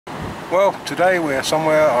Well, today we're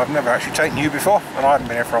somewhere I've never actually taken you before, and I haven't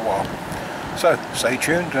been here for a while. So, stay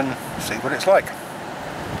tuned and see what it's like.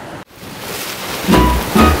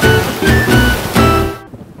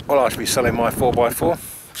 Well, I'll be selling my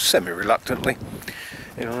 4x4, semi-reluctantly,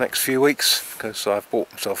 in the next few weeks, because I've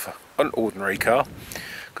bought myself an ordinary car,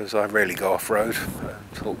 because I rarely go off-road.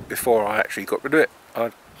 Before I actually got rid of it,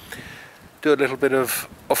 I'd do a little bit of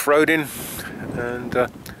off-roading, and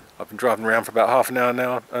I've been driving around for about half an hour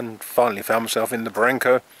now and finally found myself in the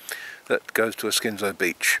barranco that goes to Esquinzo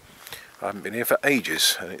Beach. I haven't been here for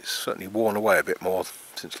ages, and it's certainly worn away a bit more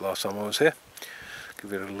since the last time I was here.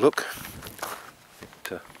 Give it a look.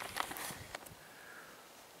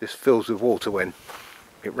 This fills with water when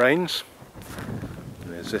it rains.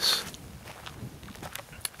 And there's this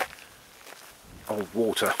old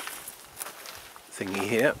water thingy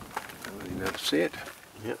here. I don't really know to see it.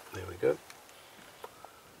 Yep, there we go.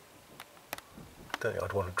 Don't think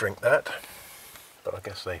I'd want to drink that, but I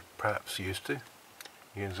guess they perhaps used to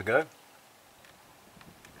years ago.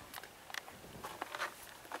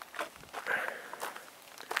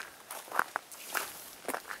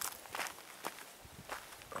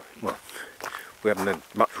 Well, we haven't had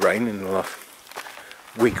much rain in the last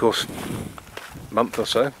week or month or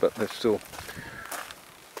so, but there's still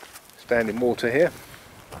standing water here.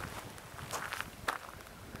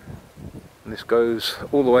 And this goes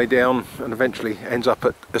all the way down and eventually ends up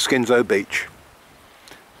at Esquinzo Beach.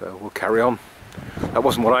 So we'll carry on. That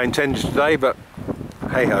wasn't what I intended today, but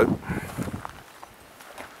hey ho.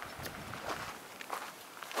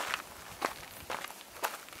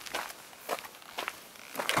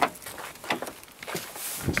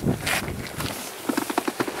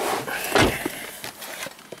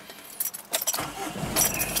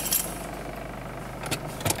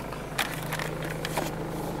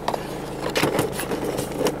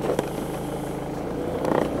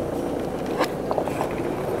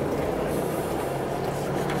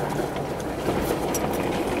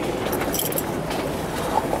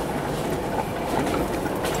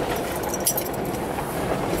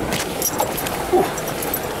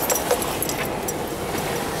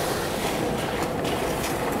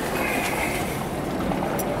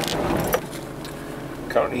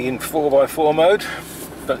 Currently in 4x4 mode,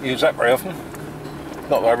 don't use that very often,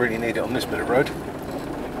 not that I really need it on this bit of road.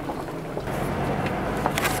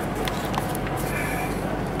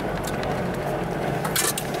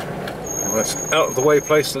 Nice out of the way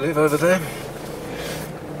place to live over there,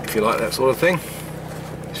 if you like that sort of thing.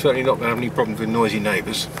 You're certainly not going to have any problems with noisy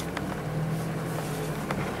neighbours.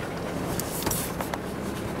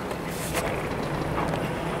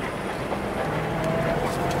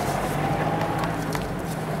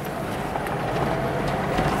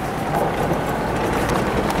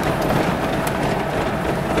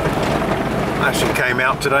 Actually came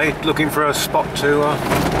out today looking for a spot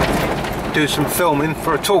to do some filming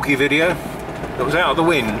for a talkie video that was out of the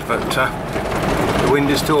wind, but the wind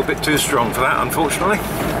is still a bit too strong for that, unfortunately.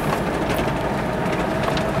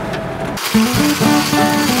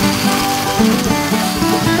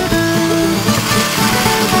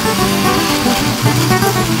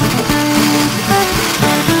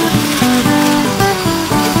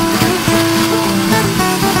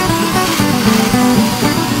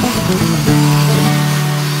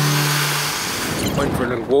 Went for a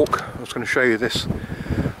little walk. I was going to show you this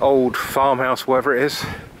old farmhouse, whatever it is.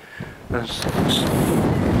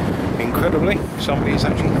 Incredibly, somebody's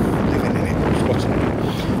actually living in it, squatting in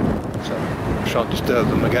it. So I shan't disturb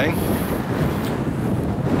them again.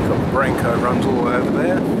 Got the barranco runs all the way over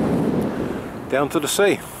there, down to the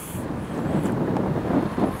sea.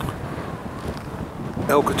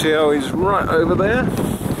 El Cotillo is right over there.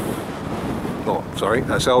 Oh, sorry,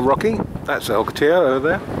 that's El Rocky. That's El Cotillo over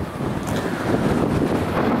there.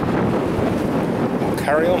 We'll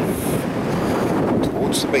carry on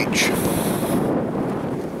towards the beach.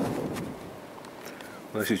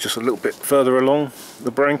 Well, this is just a little bit further along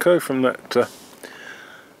the barranco from that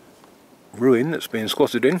ruin that's been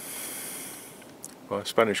squatted in by a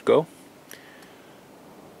Spanish girl.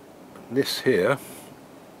 This here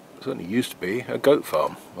certainly used to be a goat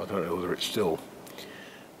farm. I don't know whether it's still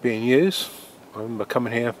being used. I remember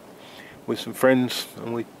coming here with some friends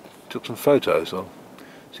and we took some photos. I'll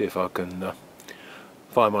see if I can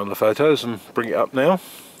find one of the photos and bring it up now.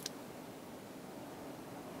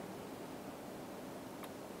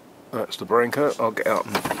 That's the barranco. I'll get out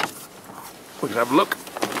and we can have a look.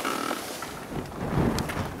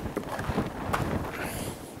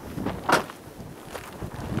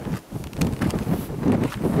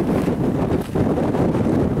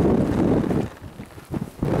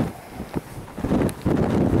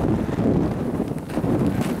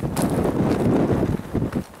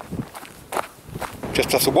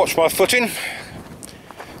 just have to watch my footing.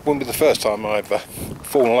 Wouldn't be the first time I've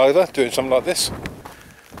fallen over doing something like this.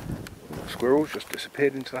 Squirrel's just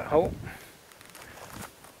disappeared into that hole.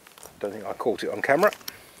 Don't think I caught it on camera.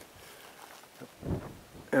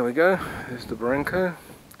 There we go, there's the barranco.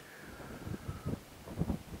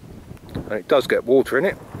 And it does get water in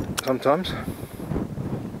it sometimes.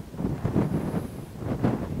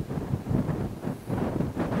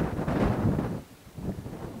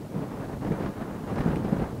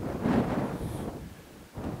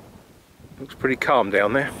 Looks pretty calm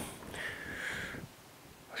down there.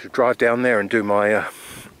 I should drive down there and do my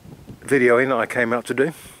videoing that I came out to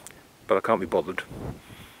do, but I can't be bothered.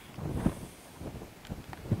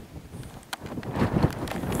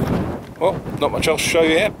 Well, not much else to show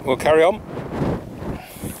you yet. We'll carry on.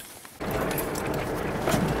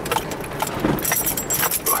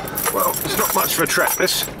 Well, it's not much of a track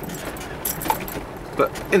this,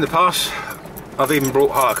 but in the past I've even brought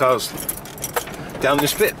hire cars down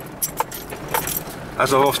this bit.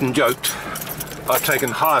 As I've often joked, I've taken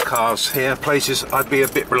hire cars here, places I'd be a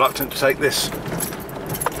bit reluctant to take this.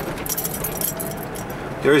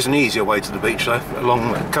 There is an easier way to the beach though,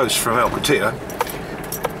 along the coast from El Cotillo,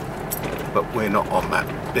 but we're not on that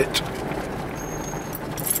bit.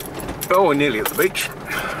 Oh, we're nearly at the beach.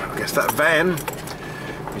 I guess that van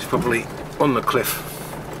is probably on the cliff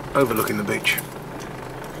overlooking the beach.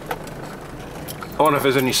 I wonder if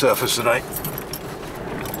there's any surfers today.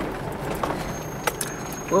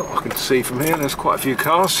 Well, I can see from here there's quite a few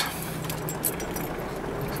cars.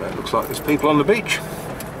 So it looks like there's people on the beach.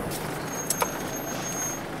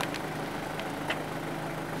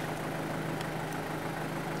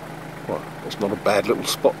 Well, it's not a bad little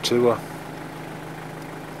spot to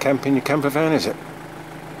camp in your camper van, is it?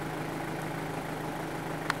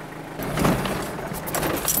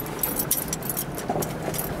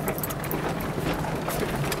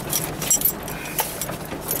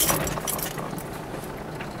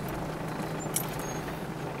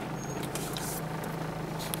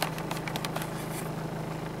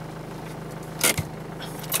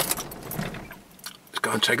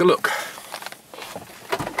 Go and take a look.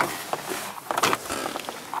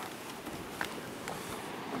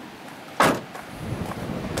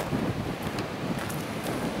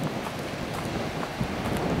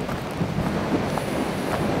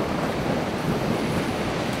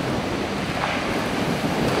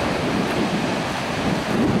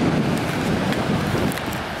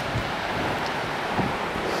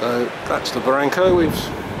 So that's the barranco. We've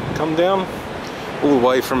come down all the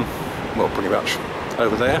way from, well, pretty much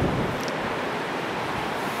over there.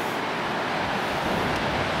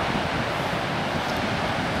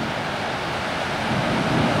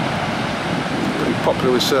 Pretty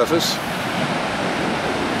popular with surfers.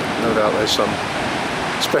 No doubt there's some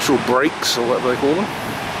special breaks or whatever they call them.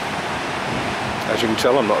 As you can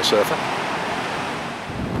tell, I'm not a surfer.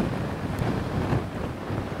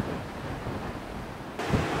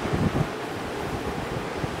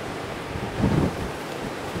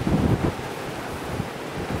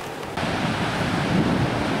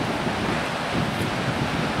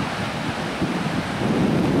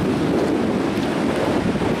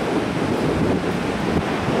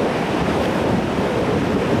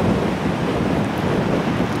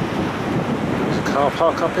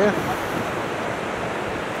 Park up here,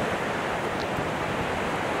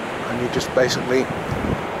 and you just basically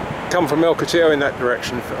come from El Cotillo in that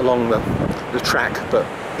direction along the track, but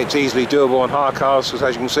it's easily doable on hire cars, because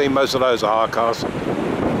as you can see most of those are hire cars. I've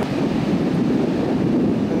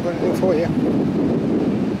got anything for you.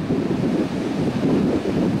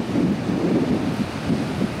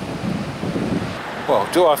 Well,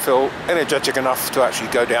 do I feel energetic enough to actually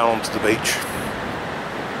go down onto the beach?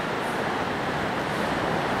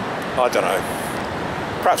 I don't know.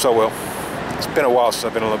 Perhaps I will. It's been a while since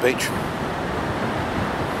I've been on the beach.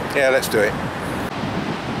 Yeah, let's do it.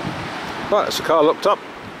 Right, as the car looked up.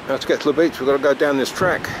 Now to get to the beach we've got to go down this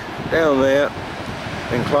track, down there,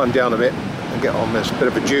 then climb down a bit and get on. There's a bit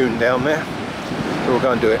of a dune down there. So we'll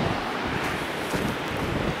go and do it.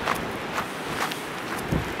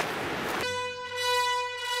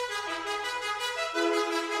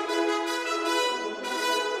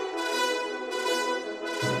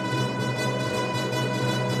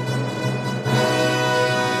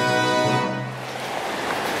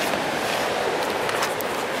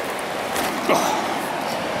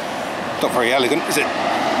 Not very elegant, is it?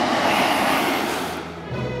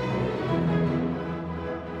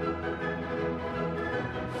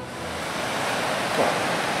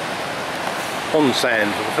 On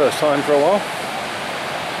sand for the first time for a while.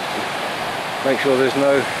 Make sure there's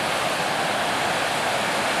no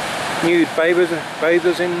nude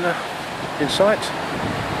bathers in sight.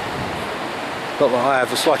 Not that I have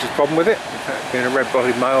the slightest problem with it. In fact, being a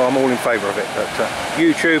red-blooded male, I'm all in favour of it, but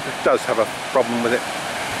YouTube does have a problem with it.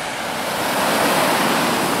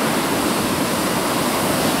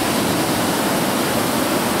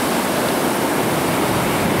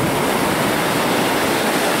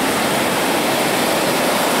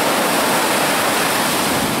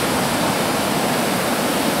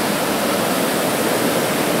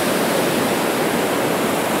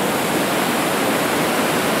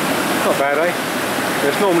 Not bad, eh?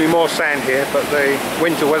 There's normally more sand here, but the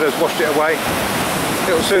winter weather's washed it away.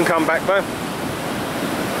 It'll soon come back though.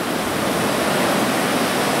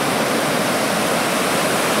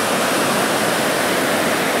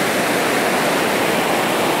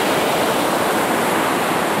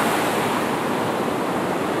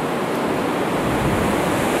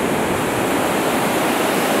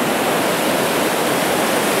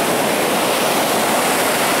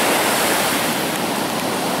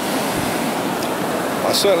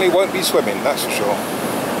 I certainly won't be swimming, that's for sure.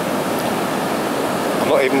 I'm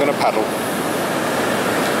not even going to paddle.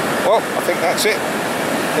 Well, I think that's it.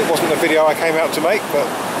 It wasn't the video I came out to make, but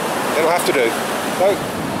it'll have to do. So,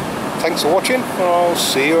 thanks for watching, and I'll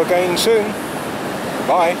see you again soon.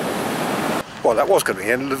 Bye. Well, that was going to be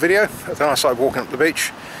the end of the video. Then I started walking up the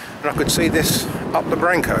beach, and I could see this up the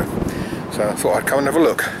barranco. So I thought I'd come and have a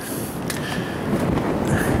look.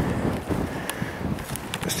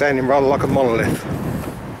 It's standing rather like a monolith.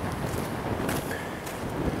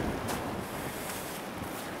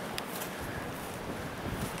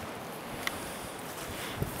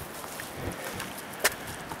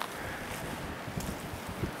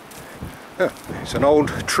 Oh, it's an old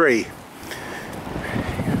tree.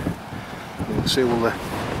 You can see all the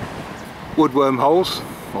woodworm holes,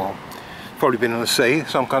 or probably been in the sea,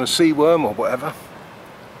 some kind of sea worm or whatever.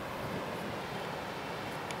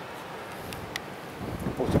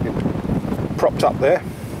 Also been propped up there.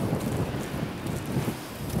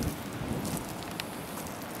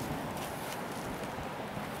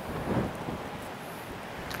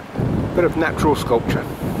 Bit of natural sculpture.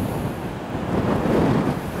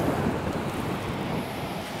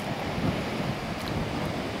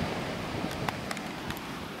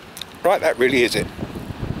 Right, that really is it.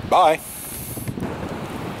 Bye.